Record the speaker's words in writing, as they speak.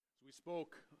We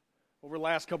spoke over the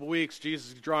last couple weeks. Jesus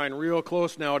is drawing real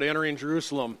close now to entering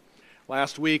Jerusalem.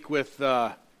 Last week with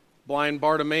blind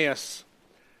Bartimaeus.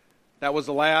 That was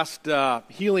the last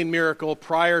healing miracle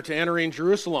prior to entering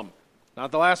Jerusalem.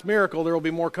 Not the last miracle, there will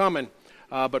be more coming.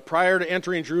 But prior to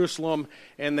entering Jerusalem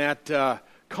and that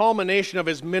culmination of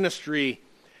his ministry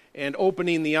and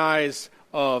opening the eyes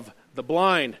of the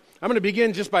blind. I'm going to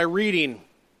begin just by reading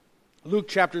Luke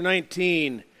chapter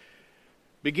 19.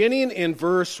 Beginning in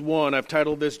verse 1, I've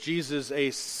titled this, Jesus a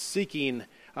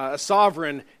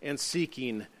sovereign and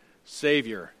seeking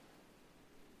Savior.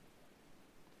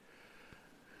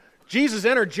 Jesus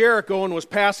entered Jericho and was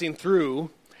passing through,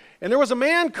 and there was a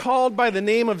man called by the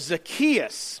name of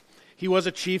Zacchaeus. He was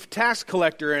a chief tax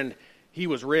collector, and he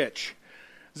was rich.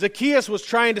 Zacchaeus was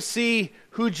trying to see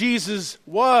who Jesus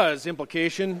was.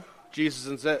 Implication, Jesus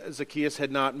and Zacchaeus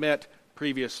had not met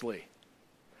previously.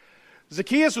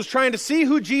 Zacchaeus was trying to see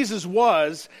who Jesus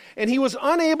was, and he was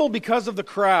unable because of the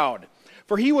crowd,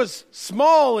 for he was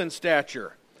small in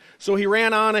stature. So he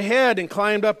ran on ahead and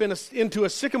climbed up into a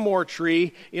sycamore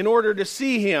tree in order to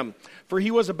see him, for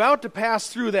he was about to pass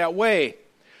through that way.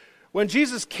 When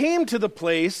Jesus came to the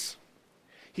place,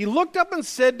 he looked up and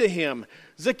said to him,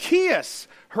 "Zacchaeus,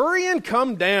 hurry and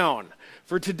come down,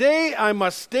 for today I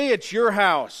must stay at your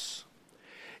house."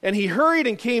 And he hurried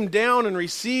and came down and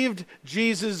received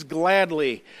Jesus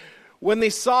gladly. When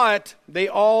they saw it, they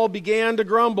all began to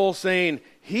grumble, saying,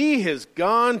 "He has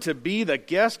gone to be the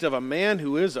guest of a man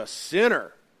who is a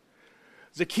sinner."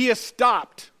 Zacchaeus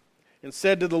stopped and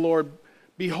said to the Lord,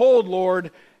 "Behold,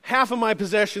 Lord, half of my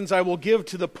possessions I will give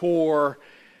to the poor,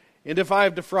 and if I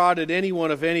have defrauded anyone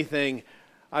of anything,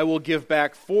 I will give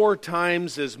back 4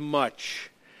 times as much."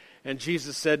 And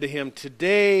Jesus said to him,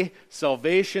 "Today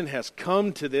salvation has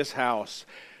come to this house,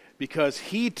 because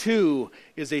he too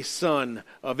is a son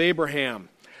of Abraham.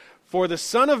 For the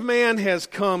Son of Man has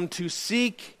come to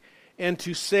seek and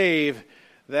to save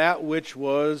that which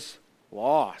was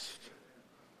lost."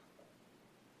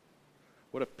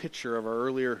 What a picture of our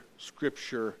earlier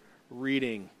scripture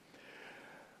reading.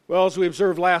 Well, as we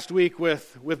observed last week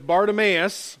with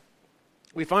Bartimaeus,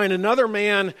 we find another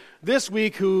man this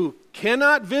week who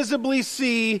cannot visibly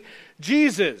see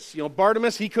Jesus.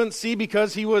 Bartimaeus, he couldn't see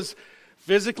because he was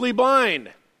physically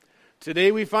blind.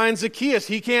 Today we find Zacchaeus.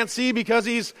 He can't see because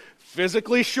he's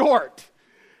physically short.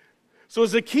 So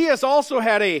Zacchaeus also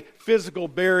had a physical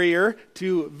barrier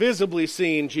to visibly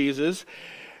seeing Jesus.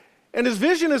 And his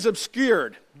vision is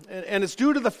obscured. And it's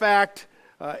due to the fact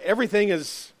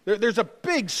there's a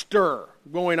big stir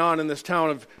going on in this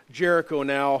town of Jericho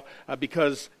now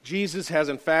because Jesus has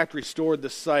in fact restored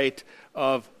the sight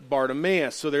of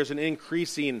Bartimaeus. So there's an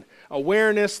increasing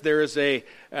awareness, there is a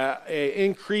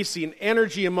increasing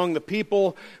energy among the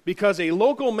people because a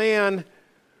local man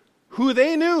who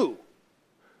they knew,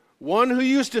 one who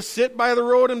used to sit by the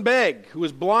road and beg, who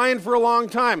was blind for a long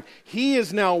time, he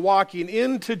is now walking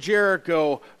into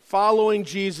Jericho following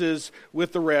Jesus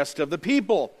with the rest of the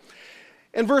people.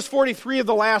 And verse 43 of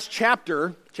the last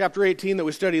chapter 18 that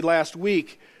we studied last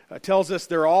week, tells us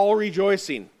they're all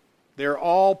rejoicing. They're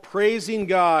all praising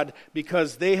God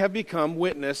because they have become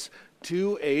witness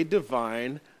to a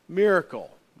divine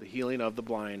miracle, the healing of the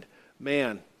blind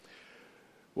man.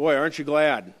 Boy, aren't you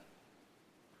glad?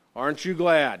 Aren't you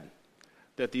glad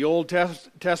that the Old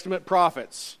Testament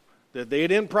prophets, that they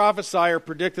didn't prophesy or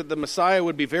predict that the Messiah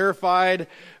would be verified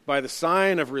by the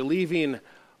sign of relieving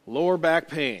lower back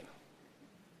pain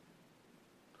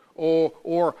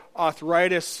or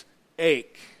arthritis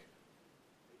ache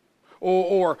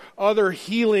or other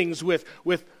healings with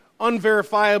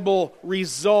unverifiable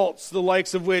results, the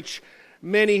likes of which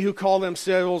many who call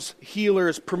themselves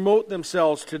healers promote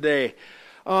themselves today.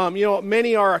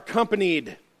 Many are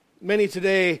accompanied, many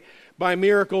today, by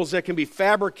miracles that can be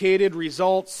fabricated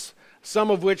results,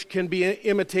 some of which can be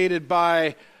imitated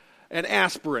by an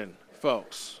aspirin,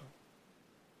 folks.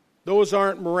 Those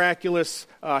aren't miraculous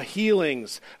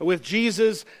healings. With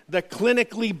Jesus, the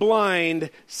clinically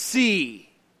blind see.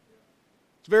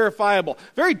 It's verifiable.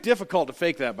 Very difficult to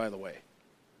fake that, by the way.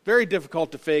 Very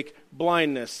difficult to fake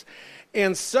blindness.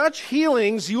 And such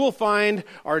healings, you will find,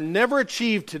 are never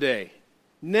achieved today.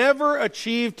 Never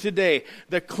achieved today.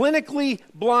 The clinically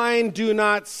blind do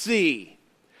not see.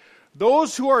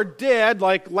 Those who are dead,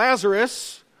 like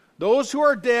Lazarus, those who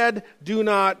are dead do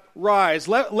not rise.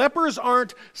 Lepers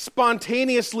aren't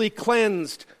spontaneously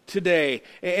cleansed today.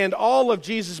 And all of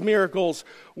Jesus' miracles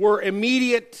were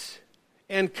immediate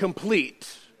and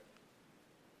complete.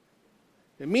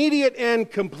 Immediate and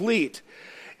complete.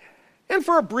 And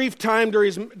for a brief time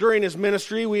during his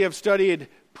ministry, we have studied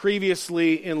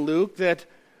previously in Luke that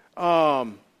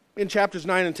in chapters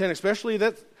 9 and 10 especially,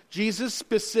 that Jesus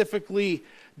specifically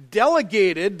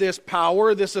delegated this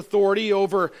power, this authority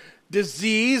over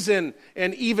disease and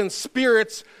even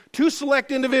spirits to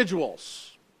select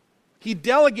individuals. He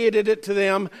delegated it to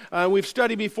them. We've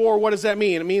studied before, what does that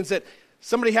mean? It means that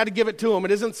somebody had to give it to them.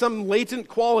 It isn't some latent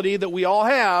quality that we all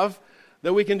have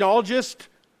that we can all just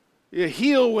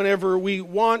heal whenever we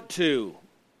want to.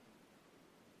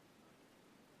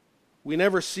 We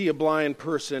never see a blind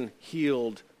person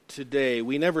healed today.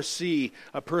 We never see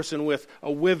a person with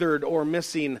a withered or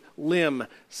missing limb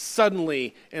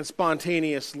suddenly and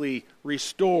spontaneously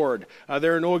restored.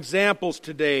 There are no examples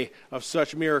today of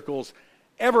such miracles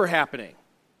ever happening.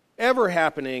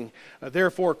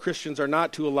 Therefore, Christians are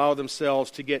not to allow themselves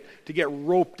to get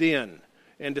roped in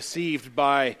and deceived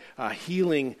by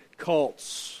healing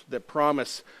cults that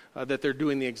promise that they're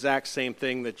doing the exact same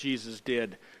thing that Jesus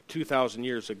did 2,000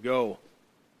 years ago.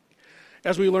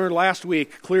 As we learned last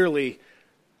week, clearly,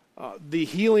 the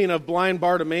healing of blind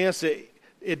Bartimaeus,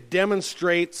 it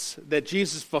demonstrates that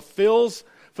Jesus fulfilled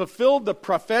the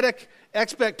prophetic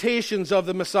expectations of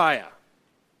the Messiah.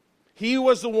 He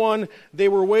was the one they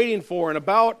were waiting for. In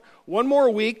about one more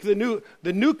week, the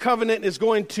new covenant is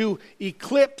going to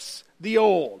eclipse the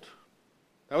old.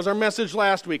 That was our message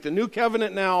last week. The new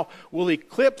covenant now will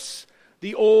eclipse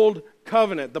the old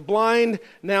covenant. The blind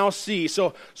now see.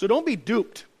 So don't be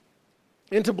duped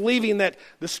into believing that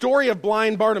the story of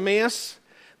blind Bartimaeus,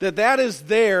 that is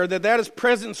there, that is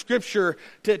present in Scripture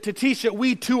to teach that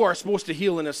we too are supposed to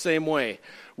heal in the same way.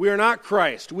 We are not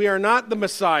Christ. We are not the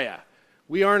Messiah.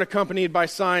 We aren't accompanied by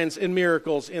signs and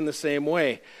miracles in the same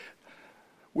way.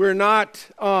 We're not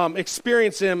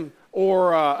experiencing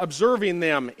or observing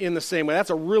them in the same way. That's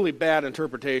a really bad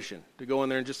interpretation, to go in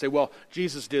there and just say, well,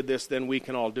 Jesus did this, then we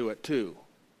can all do it too.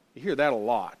 You hear that a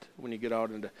lot when you get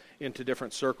out into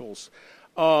different circles.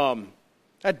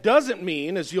 That doesn't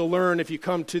mean, as you'll learn if you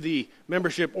come to the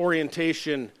membership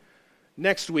orientation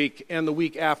next week and the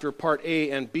week after, part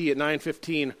A and B at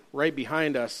 9:15, right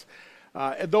behind us,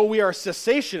 though we are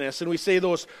cessationists and we say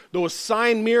those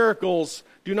sign miracles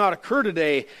do not occur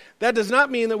today, that does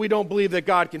not mean that we don't believe that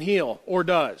God can heal, or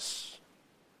does.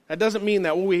 That doesn't mean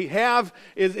that. What we have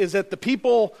is that the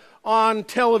people on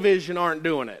television aren't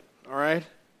doing it, all right?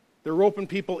 They're roping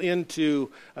people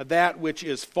into that which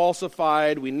is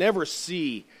falsified. We never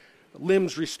see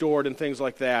limbs restored and things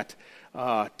like that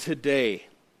today.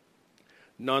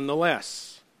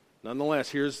 Nonetheless,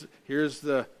 here's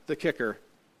the kicker.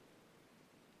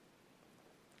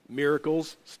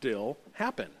 Miracles still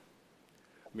happen.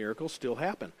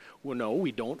 Well, no,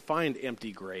 we don't find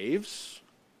empty graves.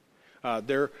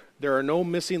 There are no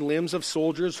missing limbs of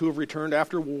soldiers who have returned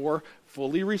after war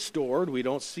fully restored. We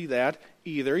don't see that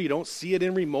either. You don't see it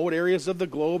in remote areas of the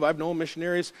globe. I've known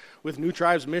missionaries with New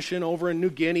Tribes Mission over in New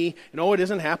Guinea. No, it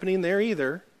isn't happening there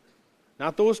either.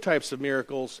 Not those types of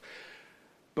miracles.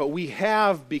 But we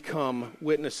have become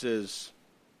witnesses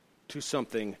to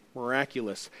something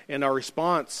miraculous. And our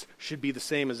response should be the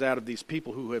same as that of these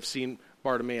people who have seen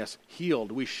Bartimaeus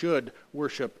healed. We should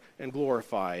worship and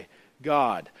glorify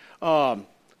God.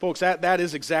 Folks, that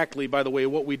is exactly, by the way,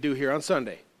 what we do here on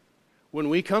Sunday. When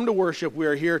we come to worship, we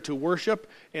are here to worship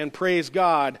and praise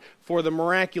God for the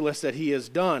miraculous that He has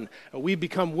done. We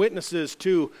become witnesses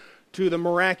to the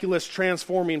miraculous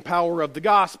transforming power of the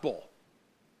gospel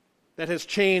that has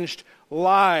changed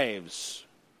lives,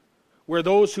 where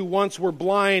those who once were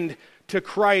blind to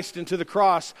Christ and to the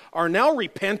cross are now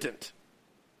repentant,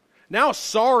 now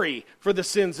sorry for the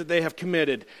sins that they have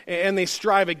committed, and they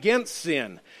strive against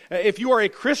sin. If you are a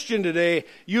Christian today,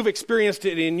 you've experienced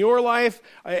it in your life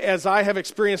as I have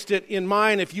experienced it in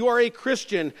mine. If you are a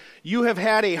Christian, you have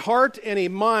had a heart and a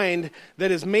mind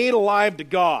that is made alive to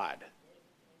God.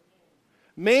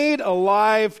 Made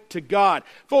alive to God.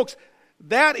 Folks,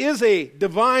 that is a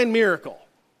divine miracle.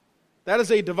 That is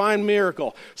a divine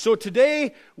miracle. So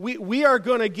today, we are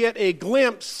going to get a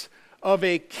glimpse of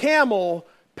a camel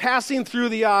passing through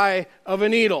the eye of a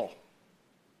needle.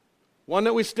 One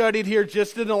that we studied here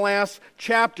just in the last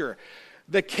chapter.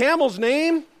 The camel's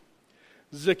name?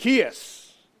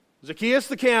 Zacchaeus. Zacchaeus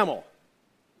the camel.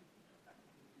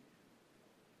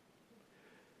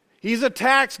 He's a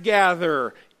tax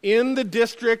gatherer in the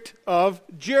district of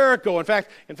Jericho. In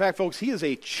fact, folks, he is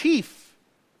a chief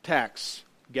tax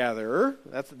gatherer.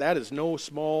 That is no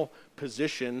small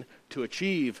position to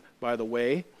achieve, by the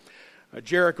way.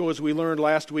 Jericho, as we learned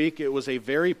last week, it was a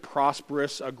very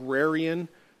prosperous agrarian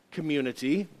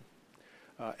community.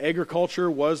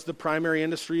 Agriculture was the primary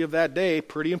industry of that day,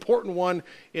 pretty important one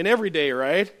in every day,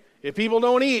 right? If people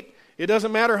don't eat, it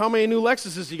doesn't matter how many new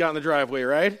Lexuses you got in the driveway,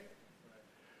 right?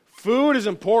 Food is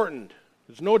important.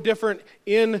 It's no different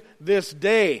in this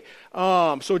day.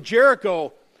 So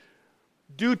Jericho,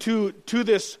 due to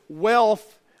this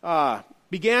wealth,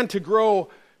 began to grow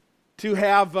to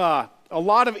have a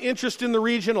lot of interest in the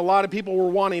region. A lot of people were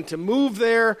wanting to move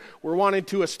there, were wanting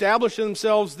to establish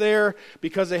themselves there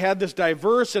because they had this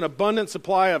diverse and abundant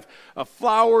supply of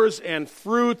flowers and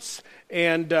fruits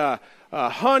and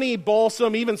honey,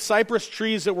 balsam, even cypress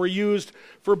trees that were used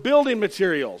for building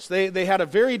materials. They had a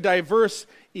very diverse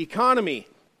economy.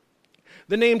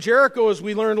 The name Jericho, as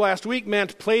we learned last week,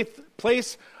 meant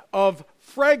place of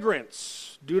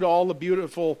fragrance due to all the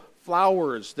beautiful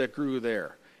flowers that grew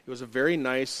there. It was a very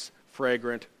nice,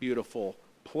 fragrant, beautiful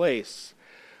place.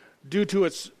 Due to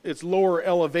its lower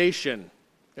elevation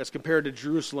as compared to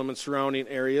Jerusalem and surrounding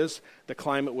areas, the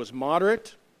climate was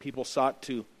moderate. People sought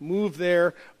to move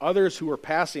there. Others who were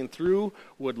passing through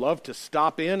would love to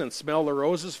stop in and smell the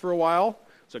roses for a while.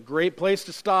 It's a great place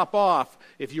to stop off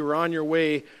if you were on your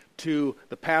way to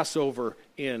the Passover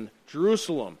in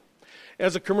Jerusalem.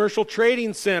 As a commercial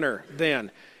trading center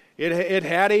then, it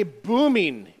had a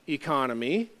booming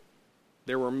economy.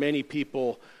 There were many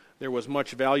people, there was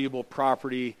much valuable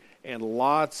property, and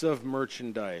lots of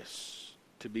merchandise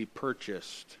to be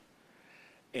purchased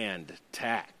and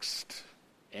taxed.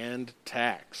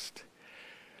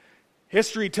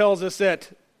 History tells us that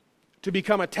to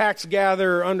become a tax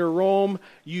gatherer under Rome,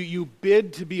 you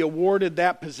bid to be awarded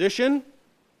that position.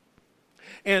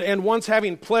 And once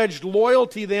having pledged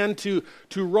loyalty then to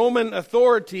Roman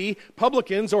authority,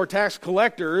 publicans or tax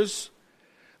collectors,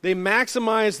 they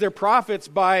maximized their profits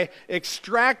by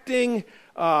extracting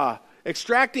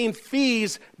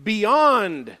fees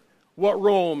beyond what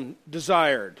Rome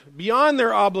desired, beyond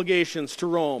their obligations to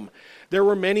Rome. There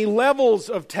were many levels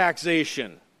of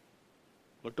taxation.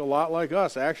 Looked a lot like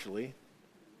us, actually.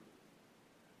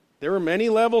 There were many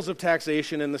levels of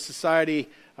taxation in the society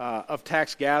of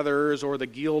tax gatherers, or the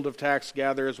guild of tax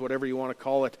gatherers, whatever you want to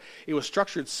call it. It was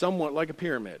structured somewhat like a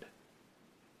pyramid.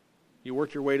 You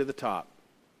work your way to the top.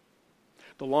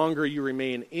 The longer you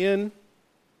remain in,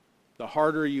 the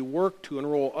harder you work to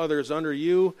enroll others under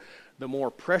you, the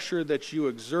more pressure that you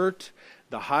exert,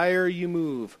 the higher you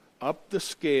move up the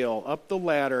scale, up the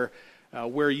ladder,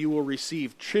 where you will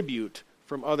receive tribute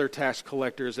from other tax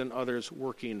collectors and others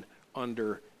working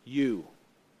under you.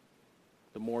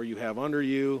 The more you have under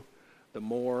you, the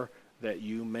more that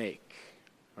you make.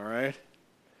 All right?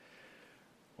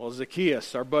 Well,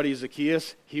 Zacchaeus, our buddy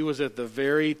Zacchaeus, he was at the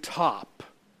very top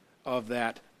of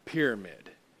that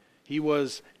pyramid. He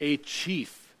was a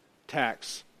chief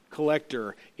tax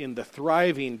collector in the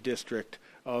thriving district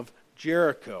of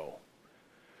Jericho.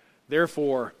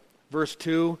 Therefore, verse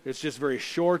 2, it's just very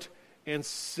short and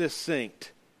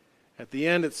succinct. At the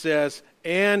end it says,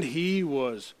 and he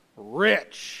was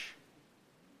rich.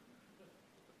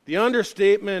 The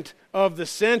understatement of the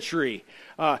century.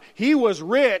 He was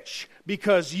rich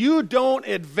because you don't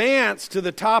advance to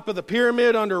the top of the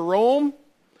pyramid under Rome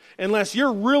unless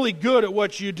you're really good at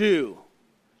what you do.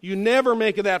 You never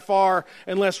make it that far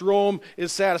unless Rome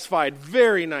is satisfied.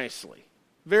 Very nicely.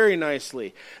 Very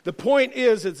nicely. The point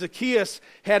is that Zacchaeus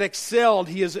had excelled.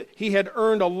 He had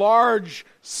earned a large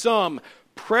sum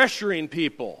pressuring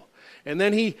people. And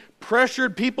then he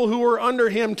pressured people who were under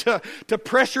him to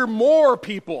pressure more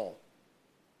people.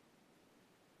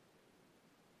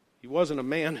 He wasn't a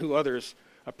man who others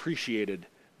appreciated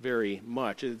very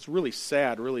much. It's really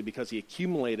sad, really, because he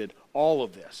accumulated all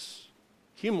of this.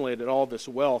 Accumulated all this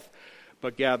wealth,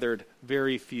 but gathered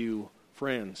very few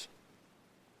friends.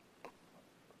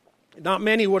 Not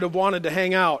many would have wanted to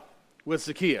hang out with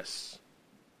Zacchaeus.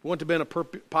 He wouldn't have been a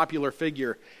popular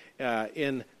figure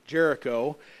in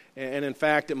Jericho. And in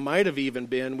fact, it might have even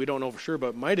been, we don't know for sure, but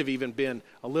it might have even been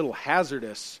a little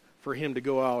hazardous for him to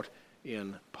go out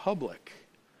in public.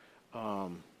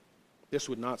 This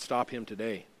would not stop him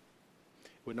today.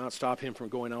 It would not stop him from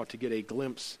going out to get a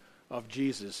glimpse of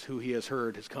Jesus, who he has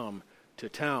heard has come to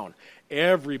town.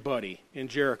 Everybody in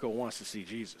Jericho wants to see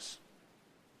Jesus.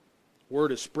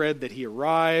 Word is spread that he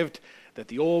arrived, that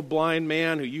the old blind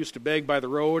man who used to beg by the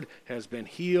road has been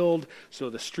healed, so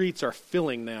the streets are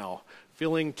filling now.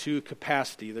 Filling to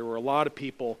capacity. There were a lot of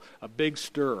people, a big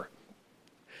stir.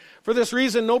 For this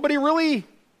reason, nobody really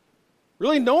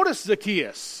noticed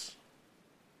Zacchaeus.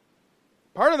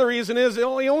 Part of the reason is he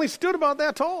only stood about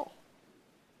that tall.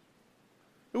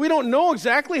 We don't know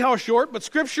exactly how short, but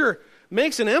Scripture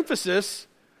makes an emphasis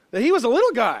that he was a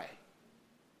little guy.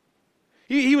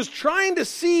 He was trying to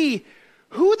see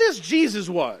who this Jesus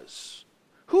was.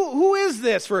 Who is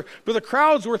this? For the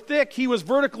crowds were thick, he was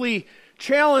vertically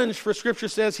challenged, for Scripture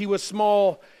says he was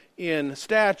small in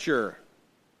stature.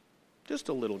 Just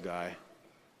a little guy.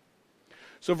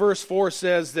 So verse 4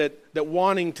 says that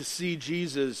wanting to see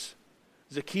Jesus,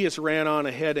 Zacchaeus ran on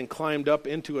ahead and climbed up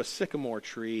into a sycamore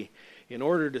tree in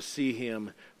order to see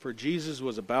him, for Jesus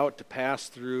was about to pass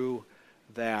through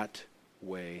that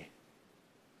way.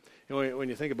 You know, when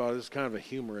you think about it, it's kind of a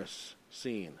humorous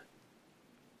scene.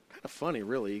 Kind of funny,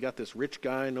 really. You got this rich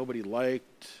guy nobody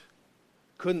liked,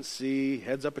 couldn't see,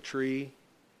 heads up a tree.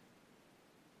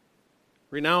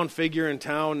 Renowned figure in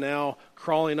town now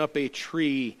crawling up a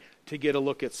tree to get a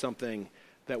look at something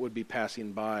that would be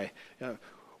passing by.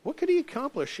 What could he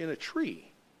accomplish in a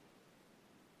tree?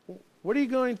 What are you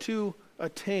going to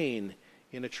attain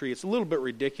in a tree? It's a little bit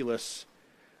ridiculous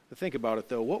to think about it,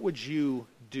 though. What would you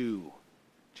do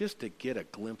just to get a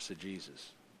glimpse of Jesus?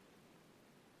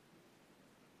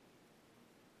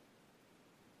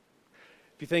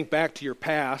 If you think back to your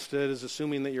past, that is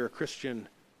assuming that you're a Christian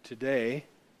today,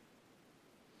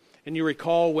 and you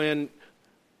recall when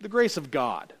the grace of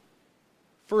God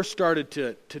first started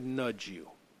to nudge you,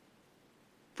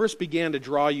 first began to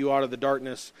draw you out of the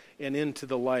darkness and into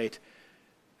the light.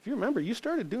 If you remember, you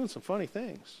started doing some funny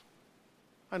things.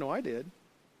 I know I did.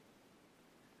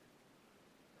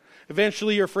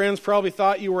 Eventually, your friends probably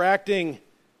thought you were acting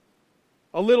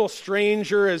a little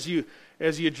stranger as you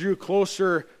drew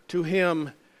closer to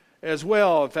him as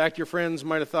well. In fact, your friends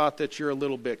might have thought that you're a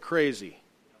little bit crazy.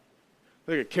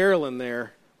 Look at Carolyn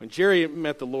there. When Jerry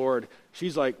met the Lord,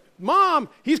 she's like, "Mom,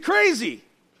 he's crazy,"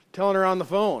 telling her on the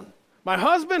phone. "My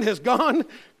husband has gone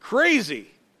crazy."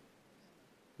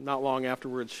 Not long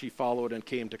afterwards, she followed and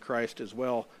came to Christ as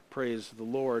well. Praise the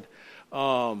Lord.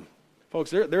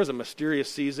 Folks, there's a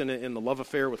mysterious season in the love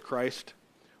affair with Christ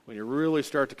when you really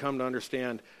start to come to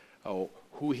understand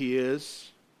who he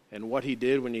is and what he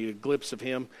did when you get a glimpse of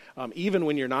him. Even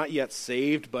when you're not yet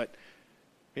saved, but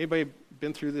anybody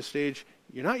been through this stage?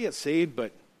 You're not yet saved,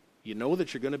 but you know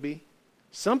that you're going to be.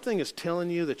 Something is telling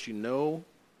you that you know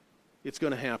it's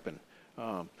going to happen.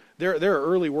 There are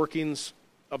early workings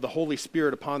of the Holy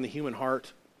Spirit upon the human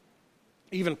heart,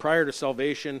 even prior to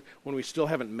salvation, when we still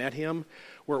haven't met him,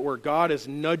 where God is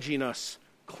nudging us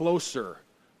closer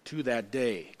to that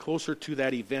day, closer to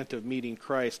that event of meeting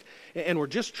Christ, and we're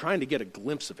just trying to get a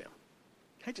glimpse of him.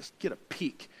 Can I just get a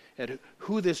peek at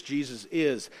who this Jesus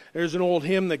is? There's an old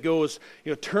hymn that goes,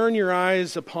 "Turn your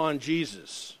eyes upon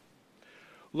Jesus.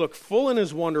 Look full in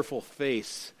his wonderful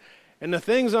face, and the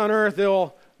things on earth,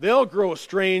 they'll grow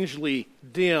strangely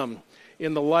dim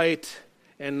in the light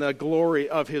and the glory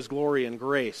of his glory and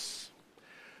grace."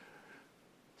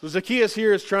 So Zacchaeus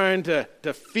here is trying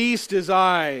to feast his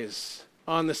eyes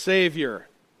on the Savior.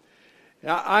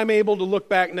 I'm able to look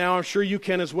back now, I'm sure you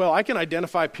can as well. I can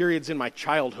identify periods in my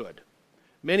childhood,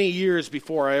 many years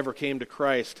before I ever came to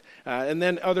Christ, and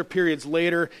then other periods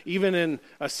later, even in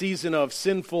a season of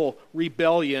sinful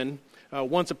rebellion,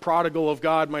 once a prodigal of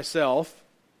God myself,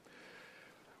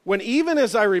 when even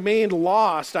as I remained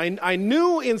lost, I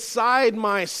knew inside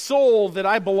my soul that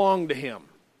I belonged to him.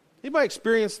 Anybody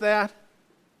experienced that?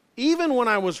 Even when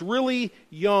I was really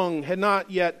young, had not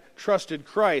yet trusted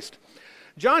Christ.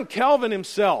 John Calvin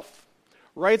himself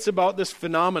writes about this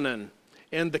phenomenon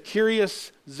and the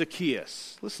curious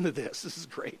Zacchaeus. Listen to this. This is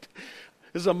great.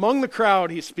 This is among the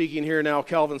crowd he's speaking here now.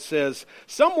 Calvin says,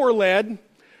 "Some were led,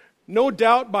 no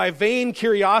doubt by vain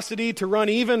curiosity, to run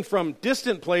even from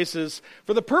distant places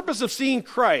for the purpose of seeing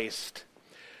Christ.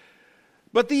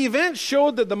 But the event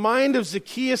showed that the mind of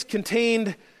Zacchaeus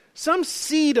contained some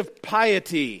seed of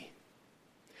piety.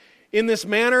 In this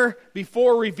manner,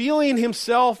 before revealing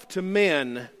himself to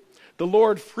men, the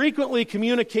Lord frequently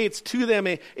communicates to them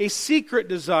a secret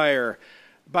desire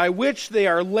by which they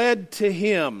are led to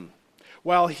him,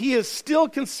 while he is still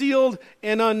concealed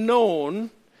and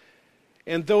unknown,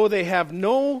 and though they have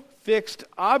no fixed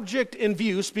object in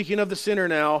view," speaking of the sinner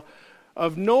now,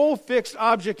 "of no fixed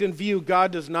object in view,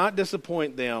 God does not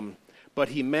disappoint them, but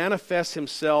he manifests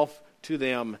himself to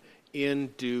them in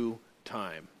due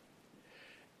time."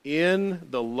 In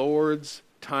the Lord's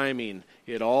timing,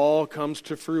 it all comes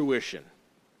to fruition.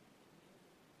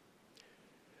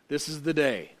 This is the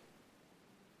day.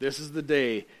 This is the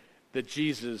day that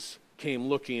Jesus came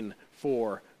looking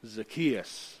for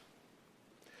Zacchaeus.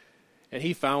 And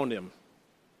he found him.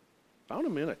 Found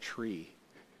him in a tree.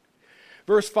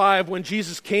 Verse 5, when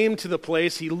Jesus came to the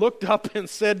place, he looked up and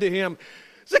said to him,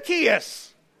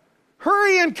 "Zacchaeus,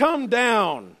 hurry and come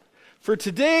down, for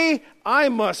today I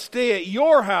must stay at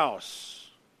your house."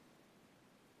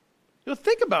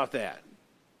 Think about that.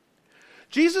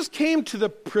 Jesus came to the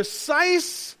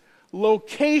precise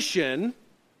location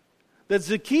that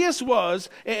Zacchaeus was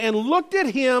and looked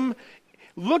him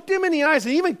in the eyes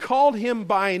and even called him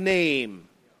by name.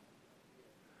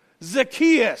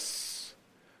 "Zacchaeus,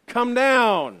 come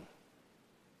down.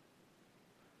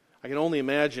 I can only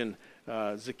imagine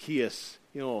Zacchaeus,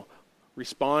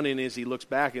 responding as he looks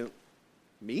back and,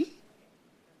 me?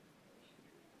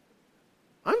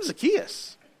 I'm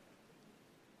Zacchaeus.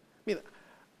 I mean,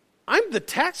 I'm the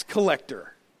tax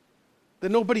collector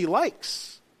that nobody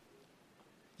likes.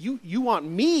 You want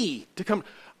me to come?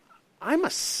 I'm a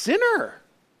sinner.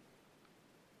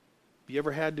 Have you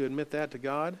ever had to admit that to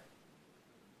God?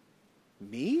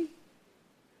 Me?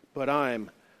 But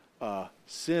I'm a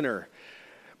sinner.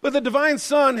 But the divine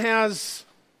Son has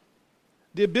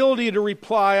the ability to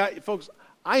reply, folks,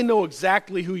 I know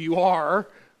exactly who you are,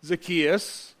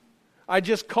 Zacchaeus. I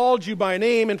just called you by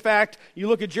name. In fact, you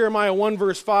look at Jeremiah 1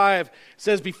 verse 5, it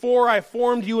says, before I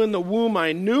formed you in the womb,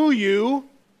 I knew you.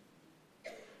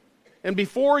 And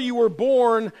before you were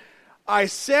born, I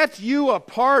set you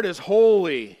apart as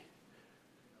holy.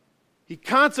 He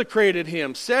consecrated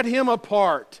him, set him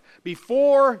apart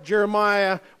before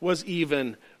Jeremiah was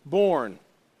even born.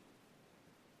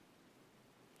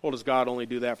 Well, does God only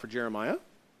do that for Jeremiah?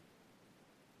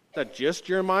 Is that just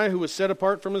Jeremiah who was set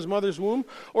apart from his mother's womb?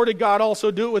 Or did God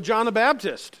also do it with John the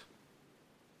Baptist?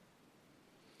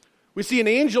 We see an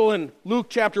angel in Luke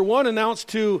chapter 1 announce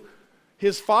to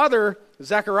his father,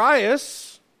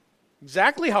 Zacharias,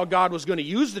 exactly how God was going to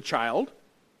use the child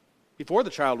before the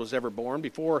child was ever born,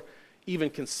 before even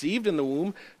conceived in the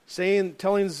womb,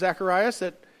 telling Zacharias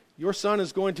that your son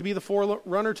is going to be the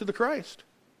forerunner to the Christ.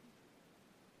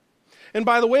 And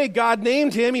by the way, God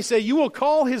named him. He said, you will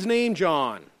call his name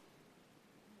John.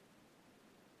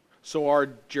 So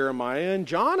are Jeremiah and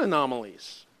John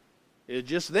anomalies? It's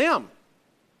just them.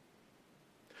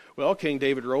 Well, King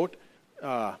David wrote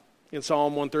in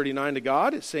Psalm 139 to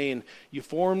God, saying, you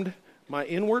formed my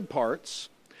inward parts.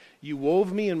 You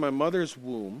wove me in my mother's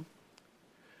womb.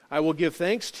 I will give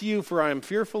thanks to you, for I am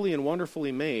fearfully and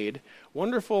wonderfully made.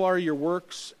 Wonderful are your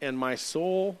works, and my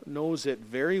soul knows it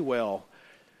very well.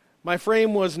 My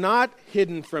frame was not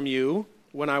hidden from you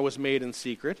when I was made in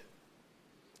secret,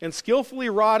 and skillfully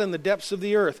wrought in the depths of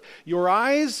the earth. Your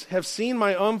eyes have seen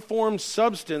my unformed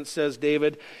substance, says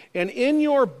David, and in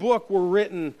your book were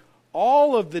written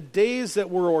all of the days that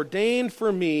were ordained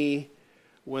for me,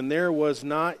 when there was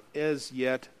not as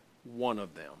yet one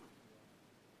of them.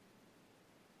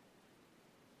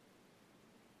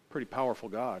 Pretty powerful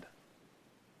God.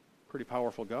 Pretty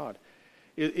powerful God.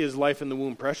 Is life in the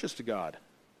womb precious to God?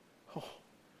 Oh,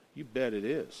 you bet it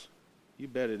is. You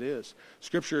bet it is.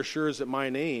 Scripture assures that my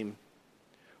name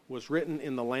was written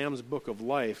in the Lamb's book of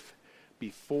life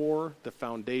before the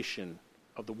foundation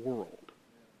of the world.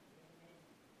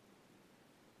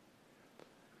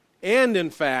 And in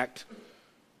fact,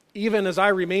 even as I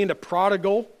remained a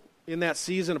prodigal in that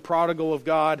season, a prodigal of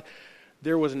God,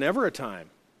 there was never a time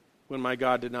when my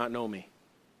God did not know me.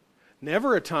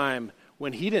 Never a time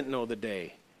when he didn't know the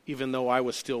day, even though I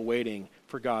was still waiting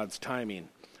for God's timing.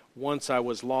 Once I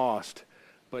was lost,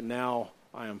 but now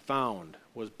I am found.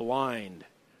 Was blind,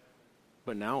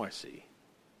 but now I see.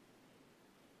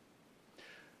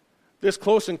 This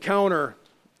close encounter,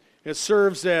 it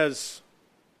serves as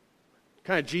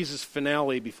kind of Jesus'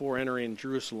 finale before entering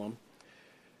Jerusalem.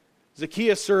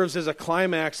 Zacchaeus serves as a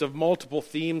climax of multiple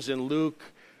themes in Luke,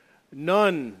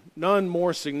 none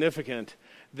more significant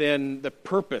than the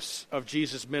purpose of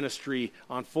Jesus' ministry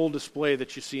on full display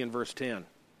that you see in verse 10.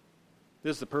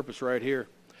 This is the purpose right here.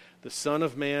 The Son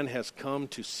of Man has come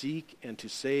to seek and to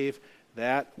save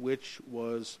that which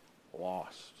was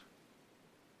lost.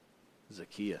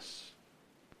 Zacchaeus,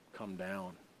 come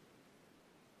down.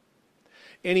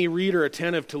 Any reader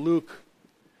attentive to Luke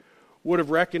would have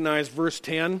recognized verse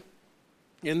 10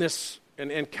 in this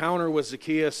an encounter with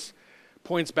Zacchaeus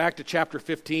points back to chapter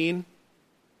 15,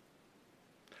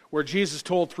 where Jesus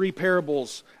told three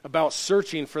parables about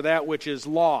searching for that which is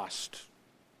lost.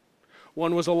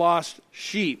 One was a lost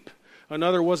sheep,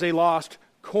 another was a lost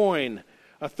coin,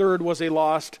 a third was a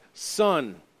lost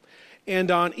son.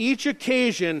 And on each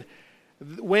occasion,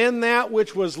 when that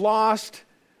which was lost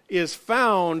is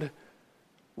found,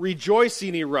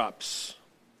 rejoicing erupts.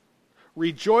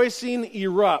 Rejoicing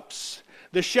erupts.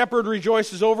 The shepherd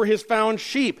rejoices over his found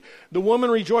sheep. The woman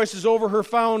rejoices over her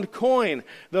found coin.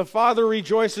 The father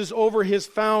rejoices over his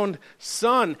found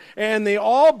son. And they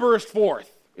all burst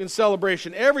forth in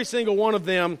celebration, every single one of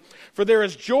them. For there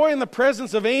is joy in the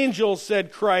presence of angels,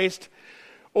 said Christ,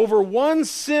 over one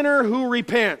sinner who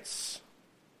repents.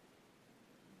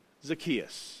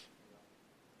 Zacchaeus,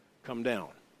 come down.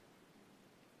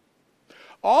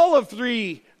 All of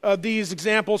three of these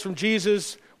examples from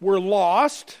Jesus were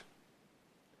lost,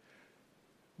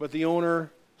 but the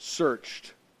owner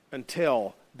searched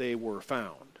until they were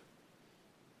found.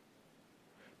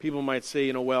 People might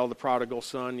say, well, the prodigal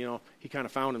son, he kind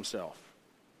of found himself.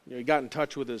 He got in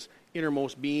touch with his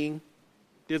innermost being,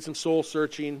 did some soul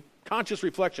searching, conscious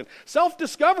reflection,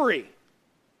 self-discovery,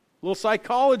 a little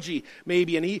psychology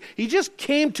maybe, and he just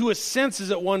came to his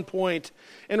senses at one point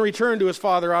and returned to his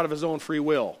father out of his own free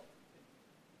will.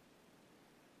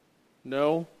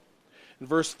 No. In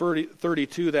verse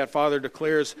 32, that father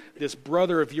declares, "This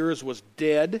brother of yours was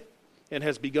dead and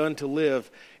has begun to live,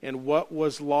 and what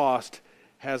was lost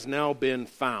has now been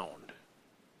found."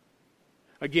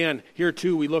 Again, here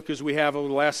too, we look as we have over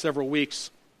the last several weeks,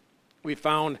 we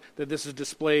found that this is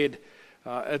displayed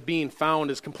being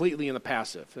found is completely in the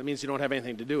passive. That means you don't have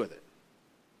anything to do with it.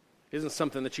 It isn't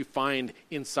something that you find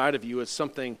inside of you. It's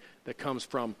something that comes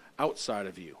from outside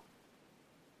of you.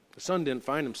 The son didn't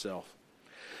find himself.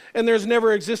 And there's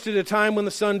never existed a time when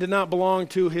the son did not belong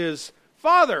to his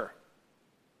father.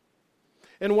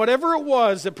 And whatever it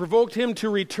was that provoked him to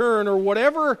return, or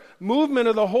whatever movement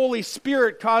of the Holy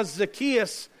Spirit caused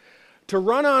Zacchaeus to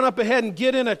run on up ahead and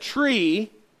get in a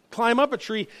tree, climb up a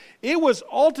tree, it was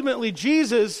ultimately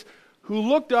Jesus who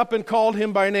looked up and called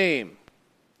him by name.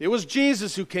 It was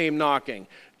Jesus who came knocking,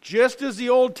 just as the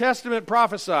Old Testament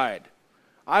prophesied.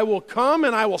 "I will come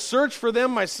and I will search for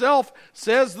them myself,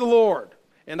 says the Lord,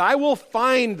 and I will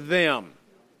find them."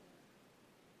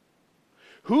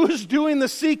 Who's doing the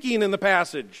seeking in the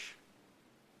passage?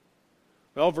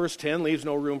 Well, verse 10 leaves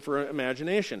no room for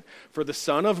imagination. "For the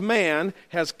Son of Man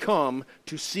has come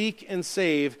to seek and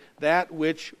save that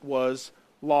which was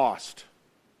lost."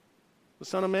 The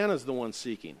Son of Man is the one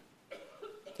seeking.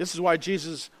 This is why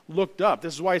Jesus looked up.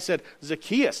 This is why he said,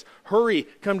 "Zacchaeus, hurry,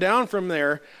 come down from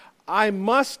there. I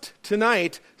must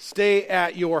tonight stay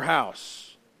at your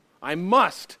house." I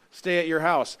must stay at your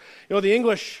house. The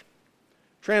English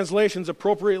translations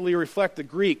appropriately reflect the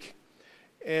Greek,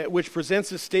 which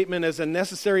presents this statement as a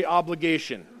necessary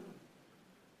obligation.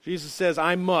 Jesus says,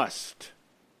 "I must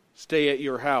stay at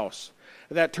your house."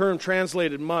 That term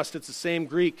translated "must," it's the same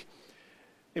Greek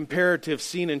imperative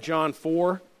seen in John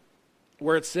 4,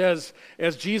 where it says,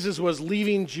 as Jesus was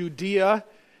leaving Judea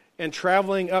and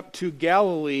traveling up to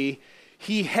Galilee,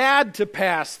 he had to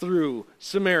pass through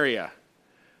Samaria.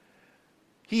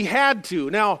 He had to.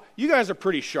 Now, you guys are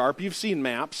pretty sharp. You've seen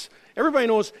maps. Everybody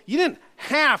knows you didn't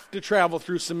have to travel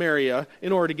through Samaria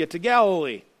in order to get to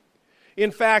Galilee.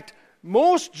 In fact,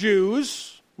 most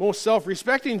Jews, most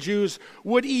self-respecting Jews,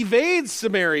 would evade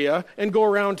Samaria and go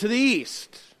around to the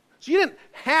east. So you didn't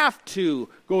have to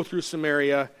go through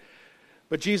Samaria,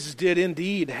 but Jesus did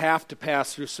indeed have to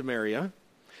pass through Samaria,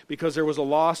 because there was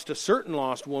a certain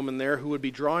lost woman there who would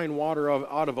be drawing water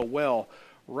out of a well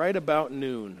right about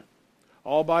noon,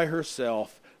 all by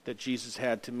herself, that Jesus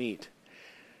had to meet.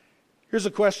 Here's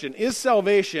a question. Is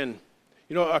salvation,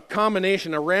 a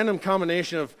random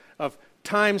combination of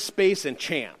time, space, and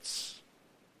chance?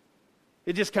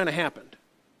 It just kind of happened.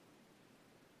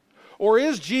 Or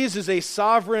is Jesus a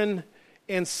sovereign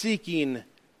and seeking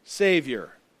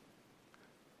Savior?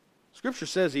 Scripture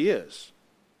says he is.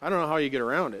 I don't know how you get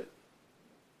around it.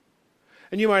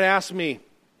 And you might ask me,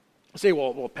 say,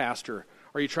 well, Pastor,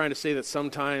 are you trying to say that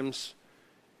sometimes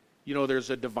there's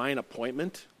a divine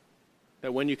appointment,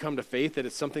 that when you come to faith, that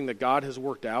it's something that God has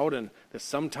worked out, and that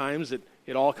sometimes it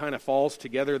all kind of falls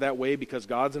together that way because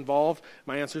God's involved?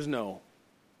 My answer is no.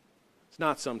 It's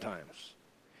not sometimes.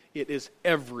 It is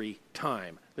every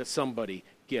time that somebody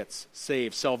gets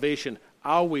saved. Salvation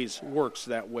always works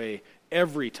that way,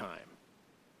 every time.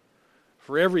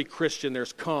 For every Christian,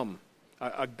 there's come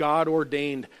a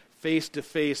God-ordained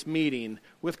face-to-face meeting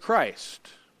with Christ.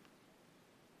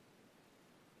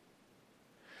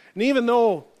 And even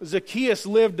though Zacchaeus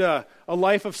lived a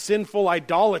life of sinful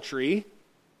idolatry,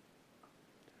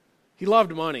 he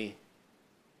loved money.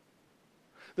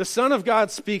 The Son of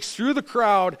God speaks through the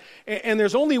crowd, and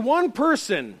there's only one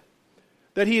person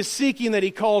that he is seeking that he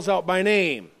calls out by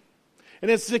name. And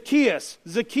it's Zacchaeus.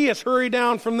 "Zacchaeus, hurry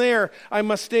down from there. I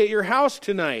must stay at your house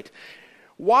tonight."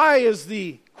 Why is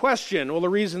the question? Well, the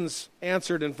reason's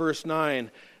answered in verse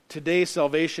 9. "Today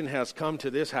salvation has come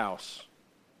to this house."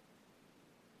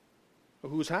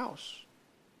 Whose house?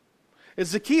 It's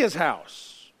Zacchaeus'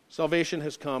 house. Salvation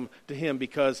has come to him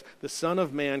because the Son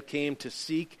of Man came to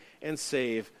seek and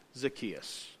save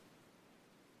Zacchaeus.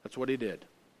 That's what he did.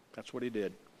 That's what he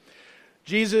did.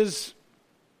 Jesus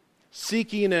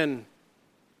seeking and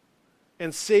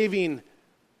saving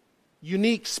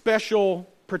unique,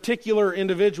 special, particular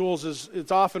individuals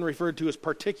it's often referred to as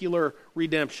particular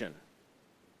redemption.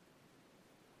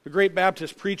 The great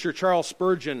Baptist preacher Charles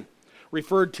Spurgeon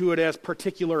referred to it as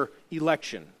particular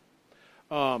election.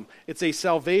 It's a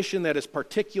salvation that is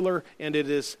particular and it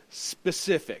is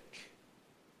specific.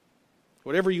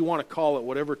 Whatever you want to call it,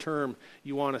 whatever term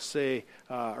you want to say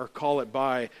or call it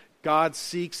by, God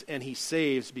seeks and he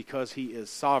saves because he is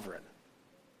sovereign.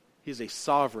 He is a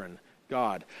sovereign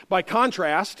God. By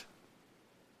contrast,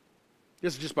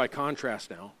 this is just by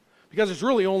contrast now, because there's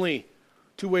really only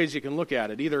two ways you can look at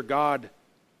it. Either God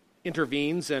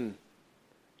intervenes and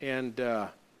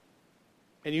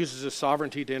uses his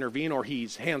sovereignty to intervene, or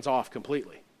he's hands off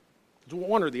completely. It's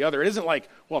one or the other. It isn't like,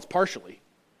 well, it's partially.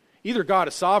 Either God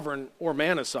is sovereign or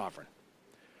man is sovereign.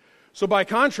 So by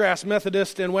contrast,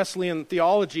 Methodist and Wesleyan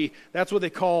theology, that's what they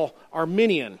call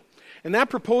Arminian. And that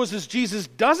proposes Jesus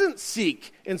doesn't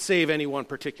seek and save anyone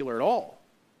particular at all.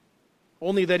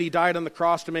 Only that he died on the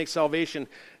cross to make salvation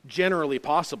generally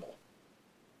possible.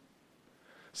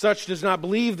 Such does not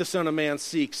believe the Son of Man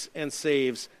seeks and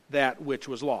saves that which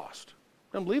was lost.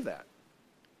 Don't believe that.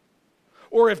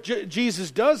 Or if Jesus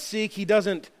does seek, he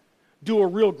doesn't do a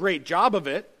real great job of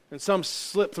it, and some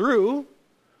slip through.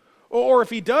 Or if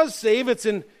he does save, it's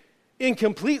an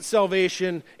incomplete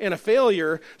salvation and a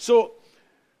failure. So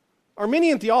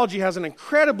Arminian theology has an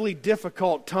incredibly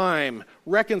difficult time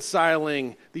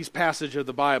reconciling these passages of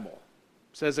the Bible.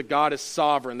 It says that God is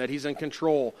sovereign, that he's in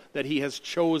control, that he has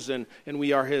chosen, and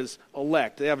we are his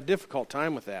elect. They have a difficult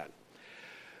time with that.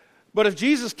 But if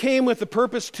Jesus came with the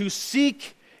purpose to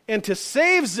seek and to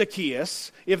save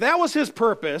Zacchaeus, if that was his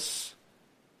purpose,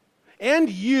 and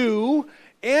you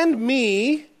and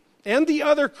me and the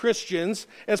other Christians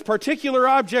as particular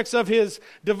objects of his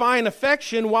divine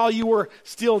affection while you were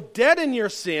still dead in your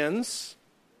sins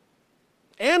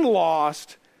and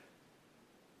lost,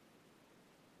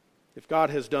 if God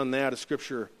has done that, as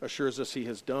Scripture assures us he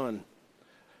has done,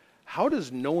 how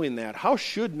should knowing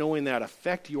that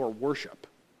affect your worship?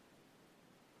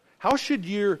 How should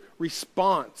your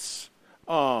response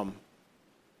of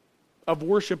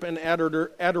worship and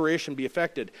adoration be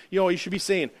affected? You should be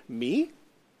saying, me?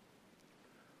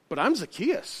 But I'm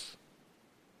Zacchaeus.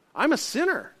 I'm a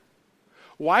sinner.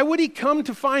 Why would he come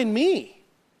to find me?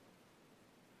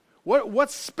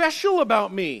 What's special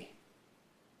about me?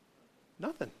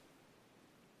 Nothing.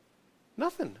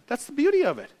 Nothing. That's the beauty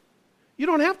of it. You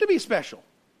don't have to be special.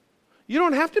 You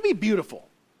don't have to be beautiful.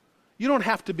 You don't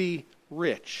have to be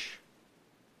rich.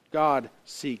 God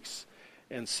seeks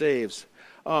and saves.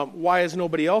 Why is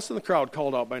nobody else in the crowd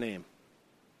called out by name?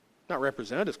 Not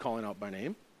represented as calling out by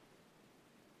name.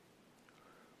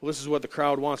 Well, this is what the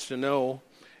crowd wants to know.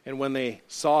 And when they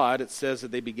saw it, it says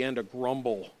that they began to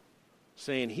grumble,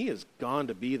 saying, he has gone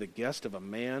to be the guest of a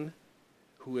man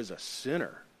who is a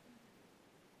sinner.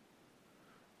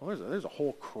 Well, there's a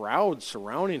whole crowd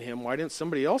surrounding him. Why didn't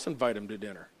somebody else invite him to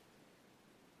dinner?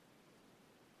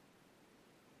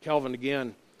 Calvin,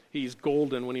 again, he's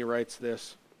golden when he writes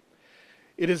this.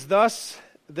 It is thus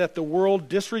that the world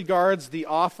disregards the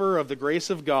offer of the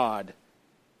grace of God,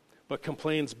 but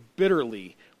complains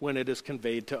bitterly when it is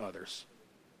conveyed to others.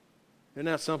 Isn't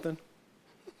that something?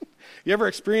 You ever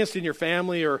experienced in your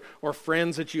family or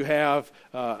friends that you have,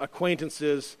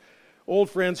 acquaintances, old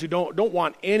friends who don't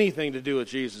want anything to do with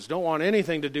Jesus, don't want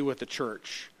anything to do with the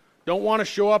church, don't want to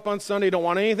show up on Sunday, don't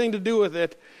want anything to do with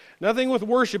it, nothing with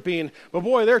worshiping, but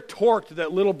boy, they're torqued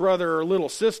that little brother or little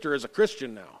sister is a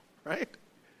Christian now, right?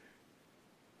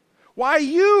 Why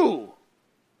you?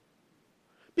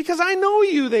 Because I know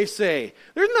you, they say.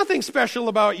 There's nothing special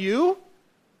about you.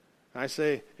 I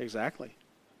say, exactly.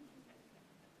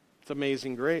 It's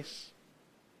amazing grace.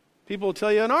 People will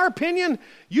tell you, in our opinion,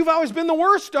 you've always been the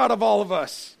worst out of all of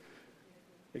us.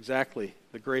 Exactly.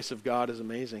 The grace of God is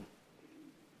amazing.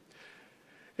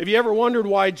 Have you ever wondered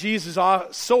why Jesus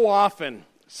so often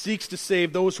seeks to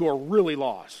save those who are really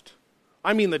lost?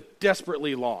 I mean the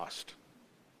desperately lost.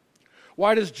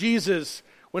 Why does Jesus,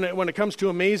 when it comes to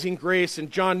amazing grace,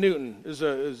 and John Newton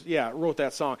wrote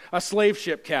that song, a slave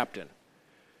ship captain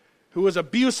who was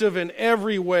abusive in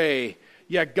every way,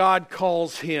 yet God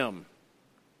calls him.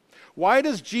 Why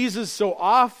does Jesus so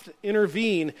often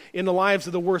intervene in the lives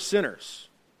of the worst sinners?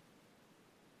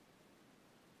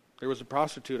 There was a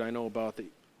prostitute I know about that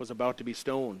was about to be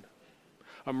stoned.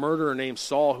 A murderer named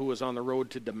Saul who was on the road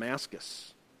to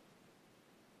Damascus.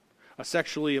 A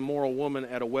sexually immoral woman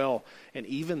at a well, and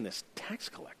even this tax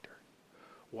collector.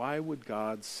 Why would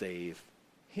God save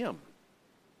him?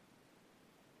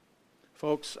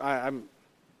 Folks,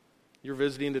 you're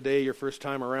visiting today, your first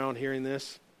time around hearing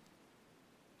this.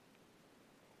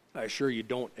 I assure you,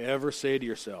 don't ever say to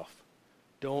yourself,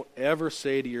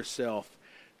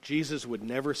 Jesus would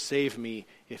never save me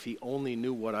if he only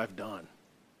knew what I've done.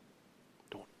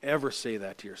 Don't ever say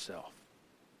that to yourself.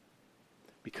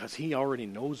 Because he already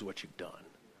knows what you've done.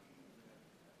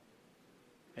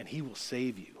 And he will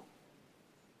save you.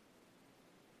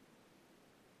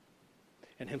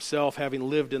 and himself having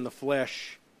lived in the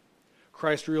flesh,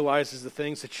 Christ realizes the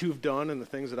things that you've done and the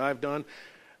things that I've done,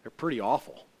 they're pretty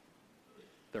awful.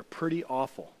 They're pretty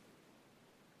awful.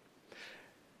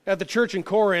 At the church in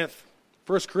Corinth,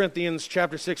 1 Corinthians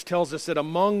chapter 6 tells us that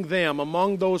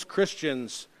among those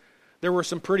Christians, there were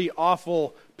some pretty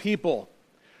awful people.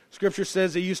 Scripture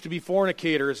says they used to be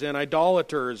fornicators and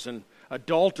idolaters and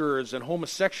adulterers and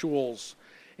homosexuals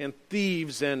and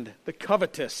thieves and the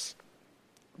covetous,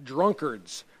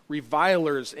 drunkards,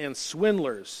 revilers, and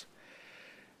swindlers.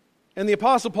 And the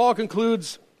Apostle Paul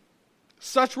concludes,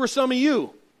 such were some of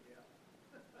you.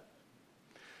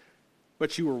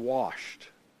 But you were washed.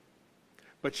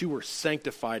 But you were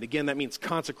sanctified. Again, that means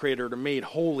consecrated or made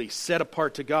holy, set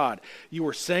apart to God. You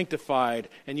were sanctified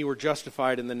and you were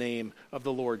justified in the name of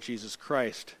the Lord Jesus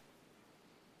Christ.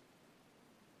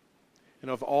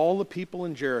 And of all the people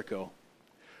in Jericho,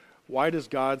 why does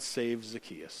God save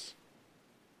Zacchaeus?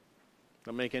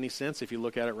 Doesn't make any sense if you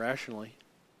look at it rationally.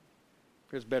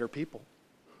 There's better people.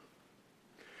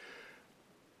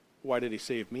 Why did he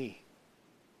save me?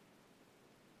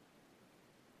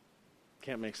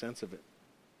 Can't make sense of it.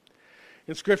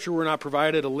 In Scripture, we're not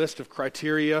provided a list of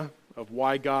criteria of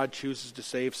why God chooses to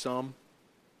save some.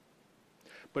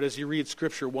 But as you read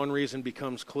Scripture, one reason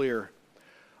becomes clear.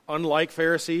 Unlike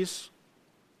Pharisees,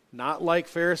 not like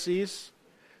Pharisees,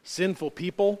 sinful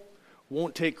people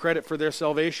won't take credit for their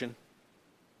salvation.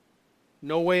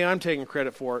 No way I'm taking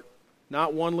credit for it.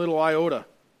 Not one little iota.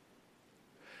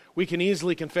 We can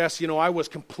easily confess, I was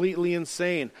completely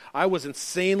insane. I was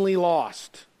insanely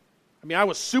lost. I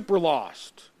was super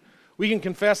lost. We can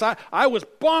confess I was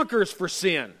bonkers for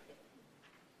sin.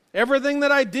 Everything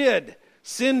that I did,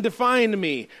 sin defined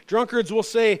me. Drunkards will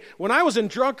say, when I was a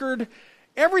drunkard,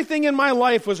 everything in my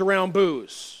life was around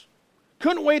booze.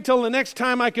 Couldn't wait till the next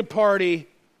time I could party.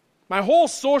 My whole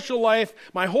social life,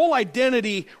 my whole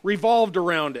identity revolved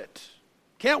around it.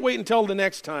 Can't wait until the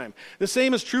next time. The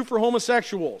same is true for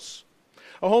homosexuals.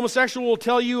 A homosexual will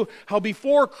tell you how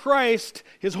before Christ,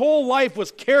 his whole life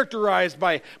was characterized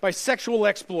by sexual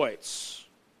exploits.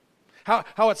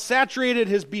 How it saturated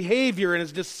his behavior and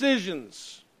his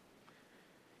decisions.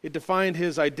 It defined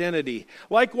his identity.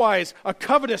 Likewise, a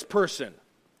covetous person.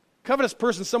 Covetous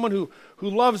person, someone who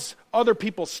loves other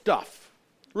people's stuff.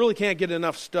 Really can't get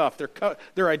enough stuff.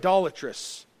 They're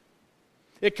idolatrous.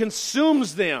 It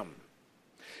consumes them.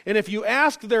 And if you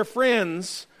ask their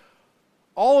friends,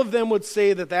 all of them would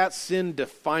say that sin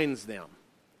defines them.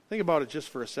 Think about it just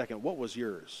for a second. What was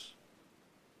yours?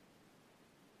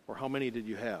 Or how many did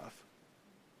you have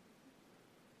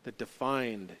that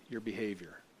defined your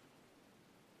behavior?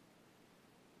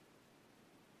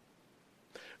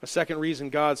 A second reason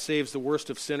God saves the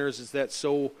worst of sinners is that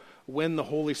so when the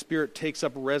Holy Spirit takes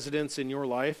up residence in your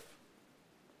life,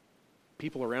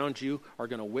 people around you are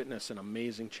going to witness an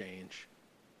amazing change.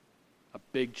 A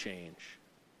big change.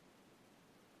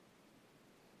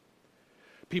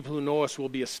 People who know us will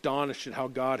be astonished at how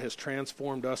God has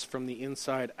transformed us from the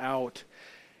inside out.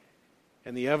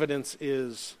 And the evidence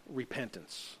is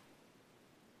repentance.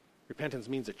 Repentance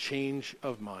means a change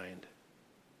of mind,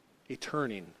 a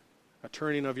turning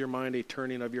of your mind, a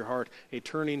turning of your heart, a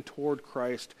turning toward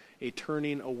Christ, a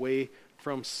turning away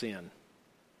from sin.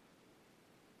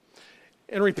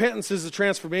 And repentance is the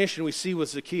transformation we see with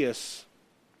Zacchaeus.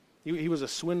 He was a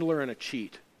swindler and a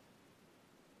cheat.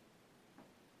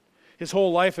 His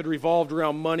whole life had revolved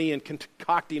around money and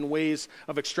concocting ways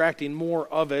of extracting more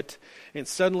of it. And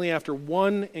suddenly, after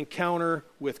one encounter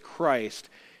with Christ,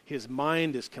 his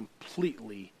mind is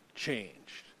completely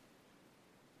changed.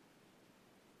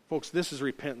 Folks, this is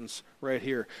repentance right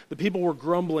here. The people were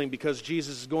grumbling because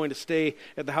Jesus is going to stay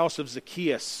at the house of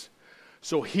Zacchaeus.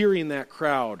 So hearing that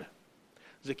crowd,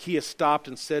 Zacchaeus stopped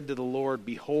and said to the Lord,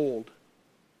 "Behold,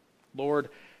 Lord,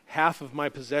 half of my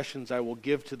possessions I will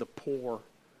give to the poor.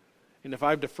 And if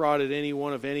I've defrauded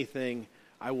anyone of anything,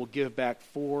 I will give back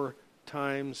 4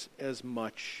 times as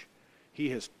much." He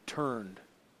has turned.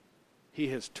 He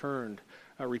has turned.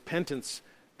 Repentance,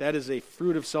 that is a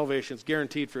fruit of salvation. It's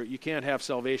guaranteed for you. You can't have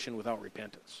salvation without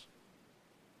repentance.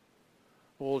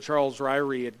 Old Charles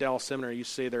Ryrie at Dallas Seminary used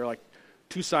to say they're like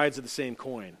two sides of the same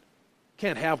coin.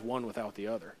 Can't have one without the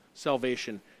other.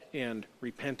 Salvation and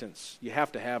repentance. You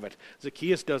have to have it.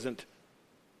 Zacchaeus doesn't.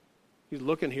 He's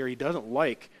looking here. He doesn't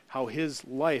like how his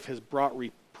life has brought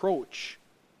reproach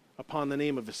upon the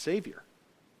name of his Savior.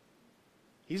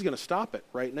 He's going to stop it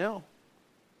right now.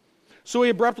 So he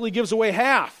abruptly gives away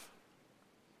half.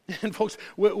 And folks,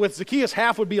 with Zacchaeus,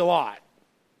 half would be a lot.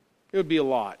 It would be a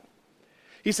lot.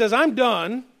 He says, I'm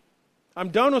done. I'm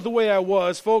done with the way I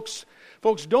was. Folks,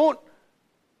 don't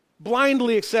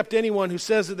blindly accept anyone who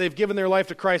says that they've given their life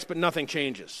to Christ but nothing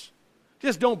changes.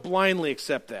 Just don't blindly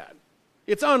accept that.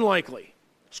 It's unlikely.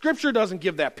 Scripture doesn't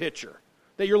give that picture,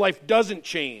 that your life doesn't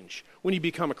change when you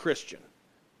become a Christian.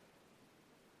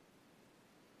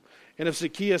 And if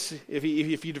Zacchaeus, if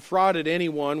he defrauded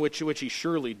anyone, which he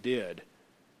surely did,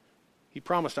 he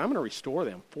promised, I'm going to restore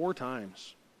them 4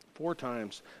 times. 4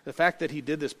 times. The fact that he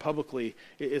did this publicly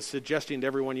is suggesting to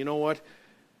everyone, you know what?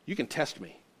 You can test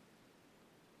me.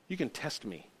 You can test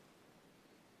me.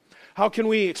 How can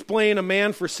we explain a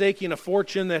man forsaking a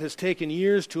fortune that has taken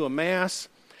years to amass?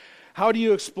 How do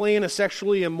you explain a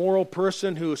sexually immoral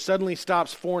person who suddenly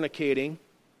stops fornicating?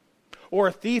 Or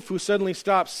a thief who suddenly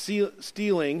stops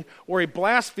stealing? Or a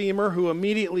blasphemer who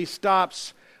immediately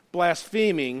stops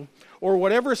blaspheming? Or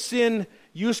whatever sin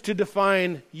used to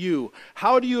define you?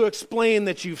 How do you explain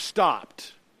that you've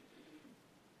stopped?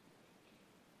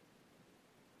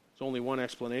 There's only one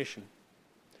explanation.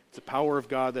 It's the power of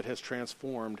God that has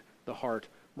transformed the heart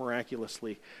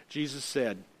miraculously. Jesus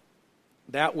said,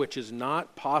 that which is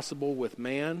not possible with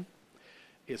man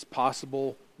is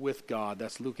possible with God.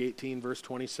 That's Luke 18, verse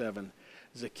 27.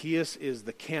 Zacchaeus is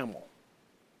the camel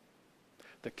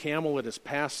that has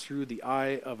passed through the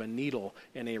eye of a needle,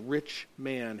 and a rich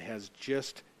man has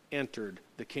just entered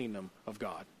the kingdom of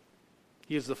God.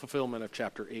 He is the fulfillment of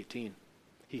chapter 18.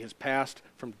 He has passed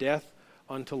from death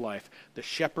unto life. The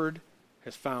shepherd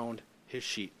has found his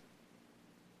sheep.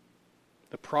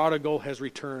 The prodigal has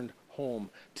returned home.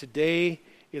 Today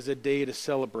is a day to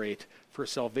celebrate, for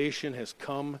salvation has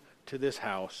come to this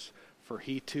house, for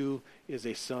he too is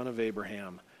a son of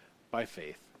Abraham by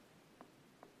faith.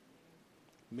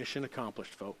 Mission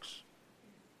accomplished, folks.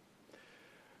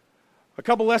 A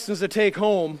couple lessons to take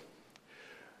home.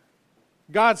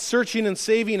 God's searching and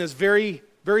saving is very,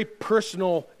 very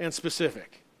personal and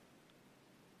specific.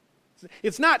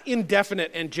 It's not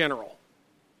indefinite and general.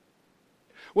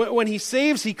 When he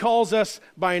saves, he calls us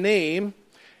by name.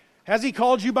 Has he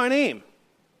called you by name?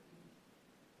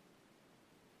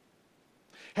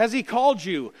 Has he called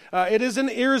you? It is an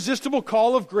irresistible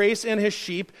call of grace, and his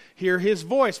sheep hear his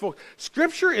voice. Folks,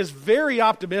 Scripture is very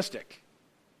optimistic.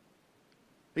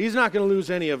 He's not going to lose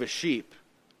any of his sheep.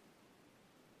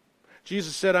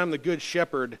 Jesus said, I'm the good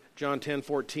shepherd, John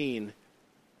 10:14.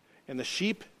 And the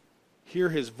sheep hear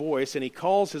his voice, and he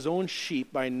calls his own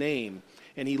sheep by name,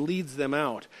 and he leads them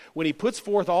out. When he puts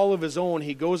forth all of his own,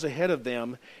 he goes ahead of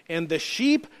them, and the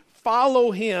sheep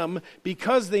follow him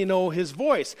because they know his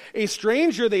voice. A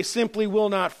stranger they simply will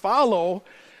not follow,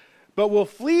 but will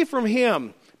flee from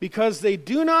him because they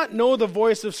do not know the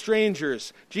voice of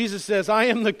strangers. Jesus says, I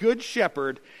am the good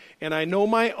shepherd, and I know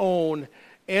my own,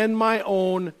 and my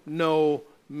own know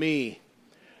me.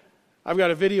 I've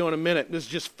got a video in a minute. This is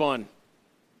just fun.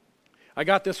 I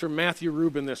got this from Matthew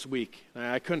Rubin this week.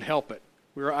 I couldn't help it.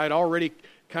 I'd already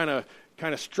kind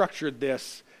of structured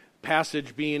this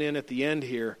passage being in at the end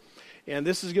here. And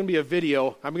this is going to be a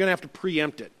video. I'm going to have to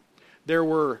preempt it. There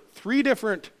were 3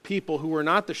 different people who were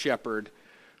not the shepherd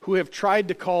who have tried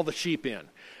to call the sheep in.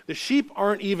 The sheep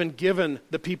aren't even giving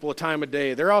the people a time of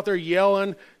day. They're out there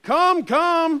yelling, come,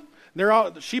 come.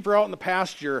 The sheep are out in the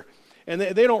pasture, and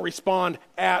they don't respond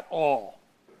at all.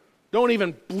 Don't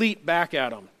even bleat back at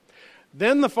them.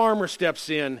 Then the farmer steps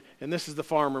in, and this is the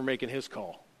farmer making his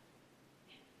call.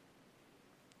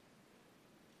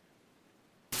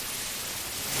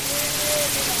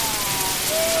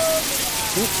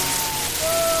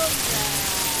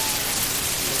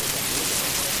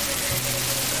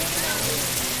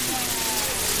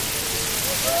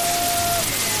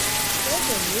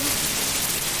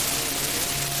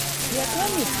 They're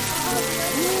coming.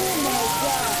 Oh my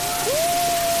God.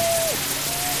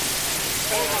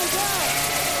 Oh my God.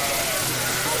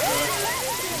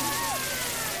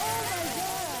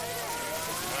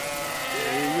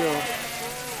 There you go.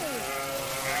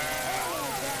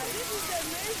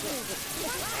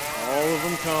 All of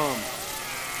them come.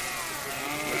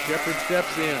 The shepherd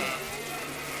steps in.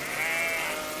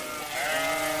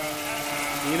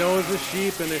 He knows the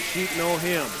sheep, and the sheep know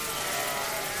him.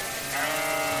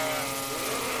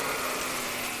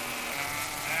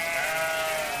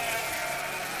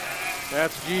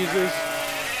 That's Jesus.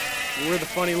 We're the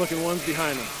funny-looking ones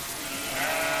behind him.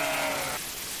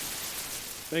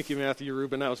 Thank you, Matthew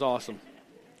Rubin. That was awesome.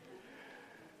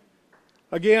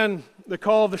 Again, the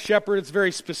call of the shepherd is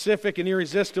very specific and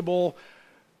irresistible.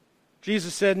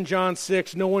 Jesus said in John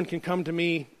 6, no one can come to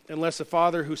me unless the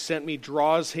Father who sent me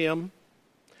draws him.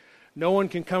 No one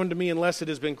can come to me unless it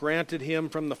has been granted him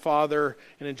from the Father.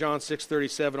 And in John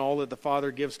 6:37, all that the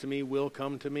Father gives to me will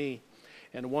come to me.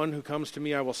 And one who comes to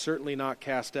me I will certainly not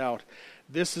cast out.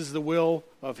 This is the will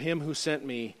of him who sent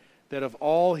me, that of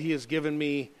all he has given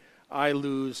me, I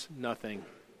lose nothing.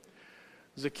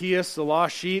 Zacchaeus, the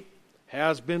lost sheep,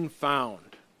 has been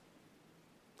found.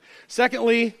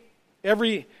 Secondly,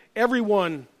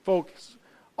 everyone, folks,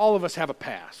 all of us have a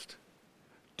past.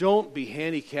 Don't be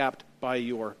handicapped by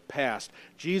your past.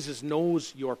 Jesus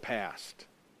knows your past.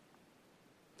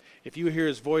 If you hear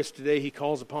his voice today, he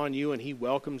calls upon you and he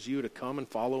welcomes you to come and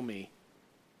follow me.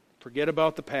 Forget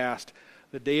about the past.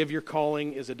 The day of your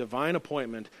calling is a divine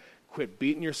appointment. Quit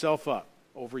beating yourself up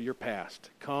over your past.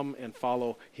 Come and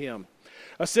follow him.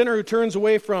 A sinner who turns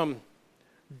away from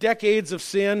decades of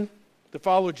sin to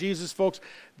follow Jesus, folks,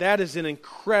 that is an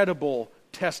incredible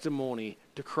testimony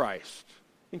to Christ.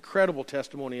 Incredible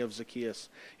testimony of Zacchaeus.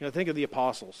 Think of the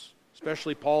apostles,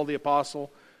 especially Paul the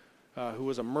apostle, who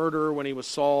was a murderer when he was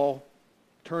Saul,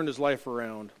 turned his life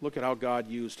around. Look at how God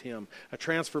used him. A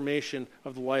transformation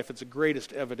of the life. It's the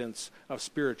greatest evidence of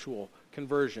spiritual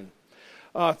conversion.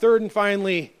 Third and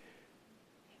finally,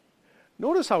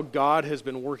 notice how God has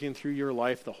been working through your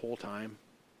life the whole time.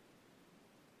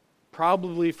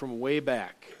 Probably from way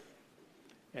back.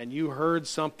 And you heard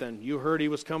something. You heard he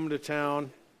was coming to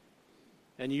town,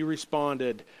 and you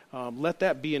responded. Let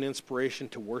that be an inspiration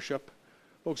to worship.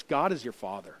 Folks, God is your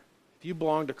Father. If you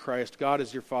belong to Christ, God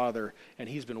is your Father, and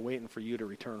he's been waiting for you to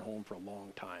return home for a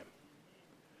long time.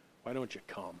 Why don't you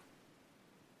come?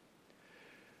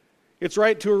 It's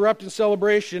right to erupt in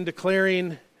celebration,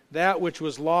 declaring that which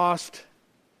was lost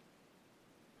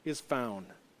is found.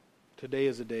 Today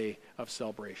is a day of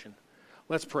celebration.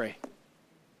 Let's pray.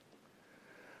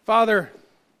 Father,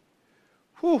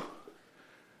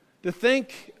 to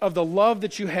think of the love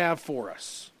that you have for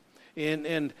us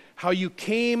and how you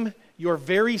came your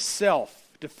very self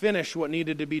to finish what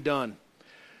needed to be done.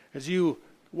 As you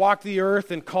walked the earth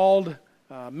and called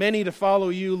many to follow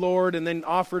you, Lord, and then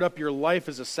offered up your life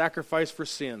as a sacrifice for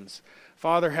sins.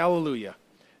 Father, hallelujah.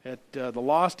 That the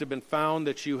lost have been found,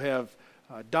 that you have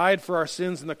died for our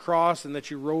sins on the cross, and that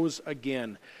you rose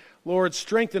again. Lord,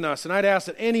 strengthen us. And I'd ask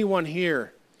that anyone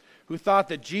here who thought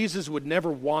that Jesus would never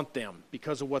want them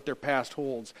because of what their past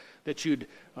holds, that you'd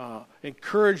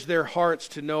encourage their hearts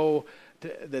to know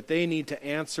that they need to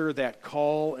answer that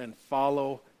call and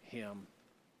follow him.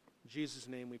 In Jesus'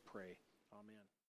 name we pray.